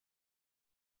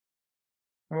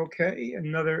Okay,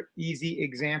 another easy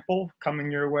example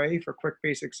coming your way for Quick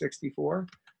Basic 64.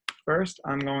 First,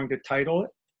 I'm going to title it.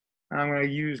 I'm going to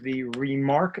use the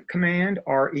remark command,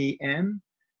 R-E-M,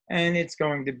 and it's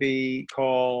going to be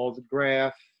called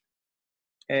graph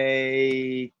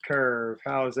a curve.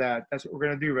 How's that? That's what we're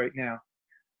going to do right now.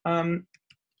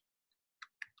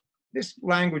 This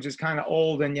language is kind of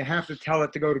old, and you have to tell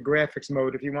it to go to graphics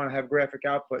mode if you want to have graphic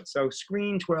output. So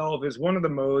screen 12 is one of the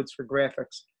modes for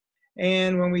graphics.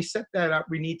 And when we set that up,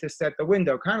 we need to set the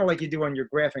window, kind of like you do on your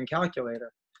graphing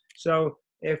calculator. So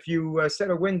if you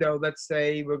set a window, let's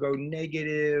say we'll go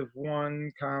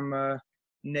 -1,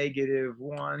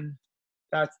 -1.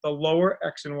 That's the lower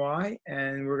x and y,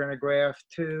 and we're going to graph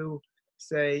to,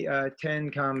 say, 10,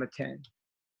 10.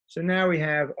 So now we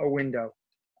have a window.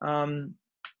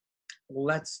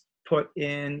 Let's put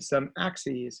in some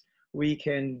axes. We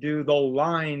can do the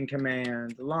line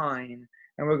command, line,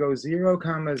 and we'll go 0,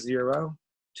 0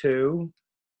 to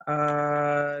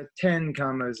 10,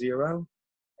 0.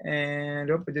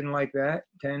 And, oh, I didn't like that,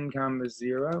 10,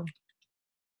 0.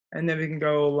 And then we can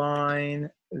go line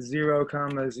 0,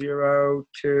 0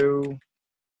 to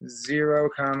 0,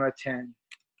 10.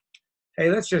 Hey,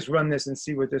 let's just run this and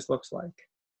see what this looks like.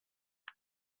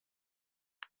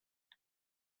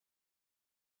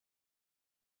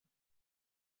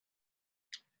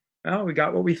 Well, we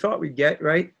got what we thought we'd get,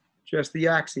 right? Just the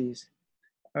axes.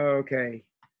 Okay.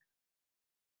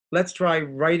 Let's try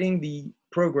writing the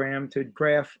program to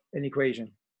graph an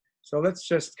equation. So let's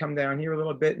just come down here a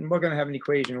little bit, and we're going to have an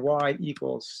equation. Y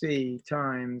equals C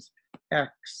times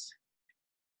X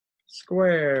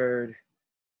squared.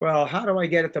 Well, how do I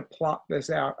get it to plot this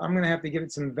out? I'm going to have to give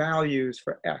it some values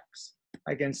for X.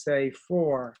 I can say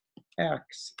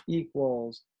 4X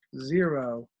equals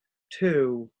 0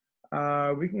 to,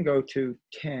 we can go to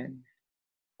 10.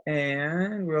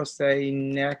 And we'll say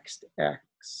next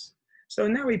X. So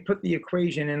now we put the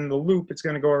equation in the loop. It's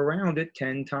going to go around it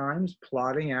 10 times,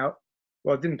 plotting out.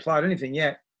 Well, it didn't plot anything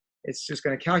yet. It's just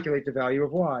going to calculate the value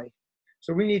of Y.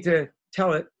 So we need to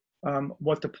tell it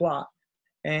what to plot.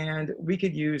 And we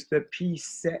could use the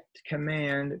pset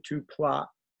command to plot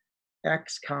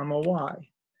X, Y.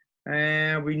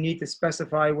 And we need to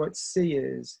specify what C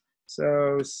is.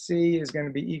 So C is going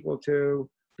to be equal to,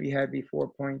 we had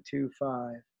before,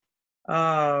 0.25.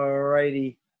 All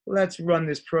righty. Let's run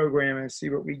this program and see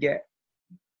what we get.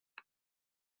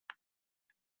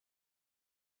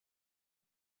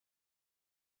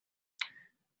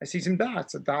 I see some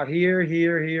dots, a dot here,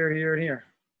 here, here, here, and here.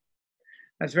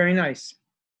 That's very nice.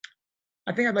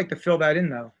 I think I'd like to fill that in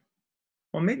though.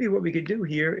 Well, maybe what we could do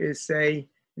here is say,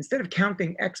 instead of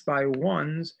counting X by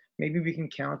ones, maybe we can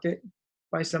count it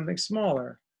by something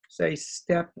smaller. Say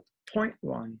step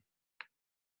 0.1.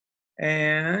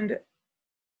 And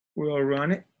we'll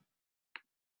run it.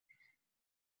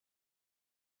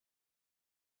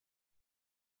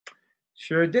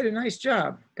 Sure did a nice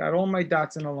job. Got all my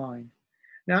dots in a line.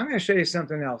 Now I'm going to show you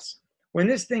something else. When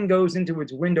this thing goes into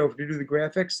its window to do the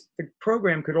graphics, the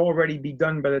program could already be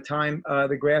done by the time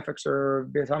the graphics or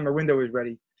by the time the window is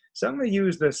ready. So I'm going to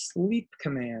use the sleep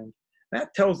command.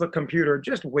 That tells the computer,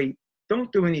 just wait,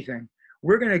 don't do anything.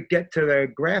 We're going to get to the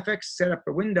graphics, set up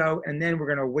the window, and then we're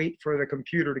going to wait for the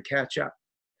computer to catch up.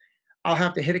 I'll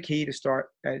have to hit a key to start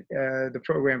the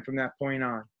program from that point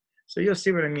on. So you'll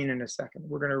see what I mean in a second.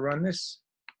 We're going to run this.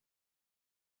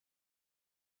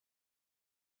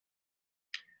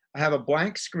 I have a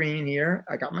blank screen here.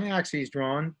 I got my axes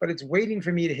drawn, but it's waiting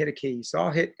for me to hit a key. So I'll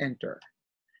hit enter.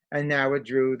 And now it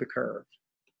drew the curve.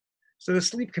 So the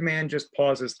sleep command just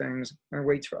pauses things and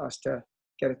waits for us to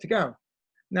get it to go.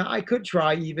 Now I could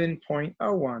try even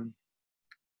 0.01.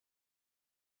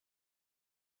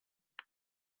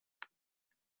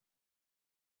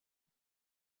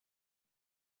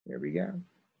 There we go.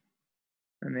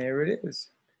 And there it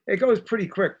is. It goes pretty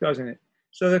quick, doesn't it?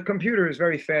 So the computer is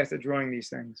very fast at drawing these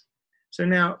things. So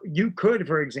now you could,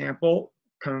 for example,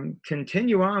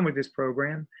 continue on with this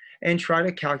program and try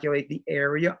to calculate the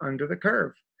area under the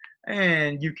curve.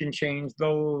 And you can change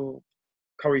the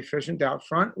coefficient out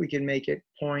front. We can make it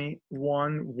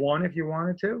 0.11 if you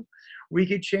wanted to. We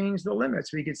could change the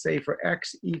limits. We could say for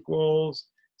X equals,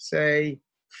 say,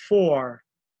 4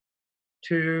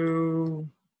 to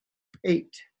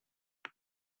 8.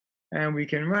 And we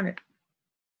can run it.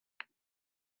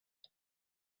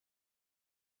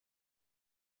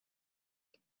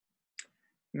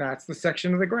 And that's the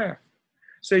section of the graph.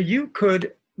 So you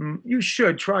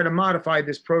should try to modify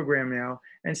this program now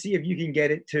and see if you can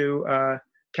get it to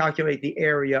calculate the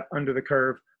area under the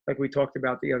curve like we talked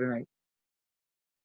about the other night.